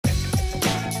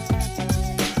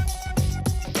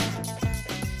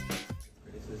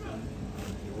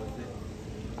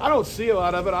I don't see a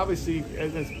lot of it. Obviously,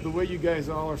 as the way you guys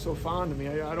all are so fond of me,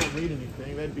 I don't need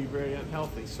anything. That'd be very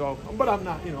unhealthy. So, but I'm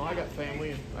not, I got family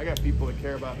and I got people that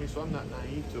care about me, so I'm not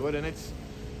naive to it. And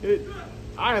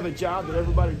I have a job that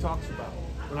everybody talks about,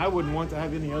 and I wouldn't want to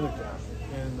have any other job.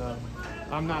 And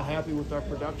I'm not happy with our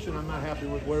production. I'm not happy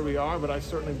with where we are, but I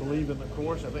certainly believe in the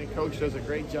course. I think Coach does a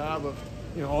great job of,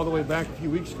 all the way back a few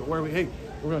weeks ago, where we're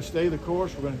going to stay the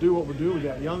course. We're going to do what we do. We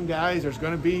got young guys. There's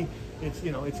going to be, it's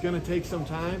going to take some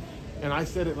time. And I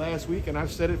said it last week, and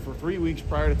I've said it for 3 weeks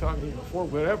prior to talking to you before,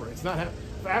 whatever. It's not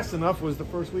fast enough was the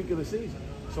first week of the season.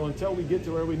 So until we get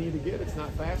to where we need to get, it's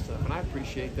not fast enough. And I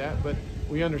appreciate that, but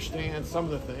we understand some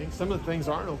of the things. Some of the things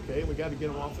aren't okay. We got to get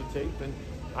them off the tape, and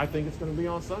I think it's going to be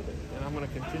on Sunday. And I'm going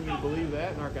to continue to believe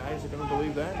that, and our guys are going to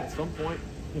believe that. And at some point,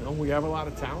 we have a lot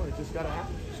of talent. It just got to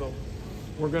happen. So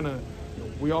we're going to,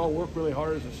 we all work really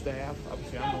hard as a staff.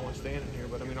 Obviously, I'm the one standing here,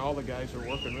 but all the guys are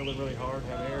working really, really hard,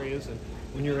 have areas, and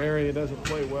when your area doesn't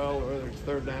play well, or whether it's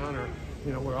third down or,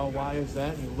 we're all, why is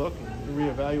that? And you look and you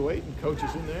reevaluate, and coach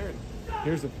is in there, and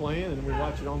here's the plan, and we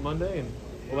watch it on Monday, and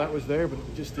well, that was there, but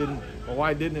it just didn't. Well,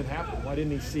 why didn't it happen? Why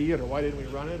didn't he see it, or why didn't we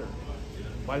run it, or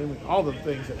why didn't we? All the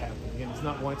things that happen. Again, it's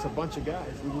not one; it's a bunch of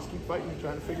guys. We just keep fighting and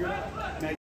trying to figure it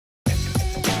out.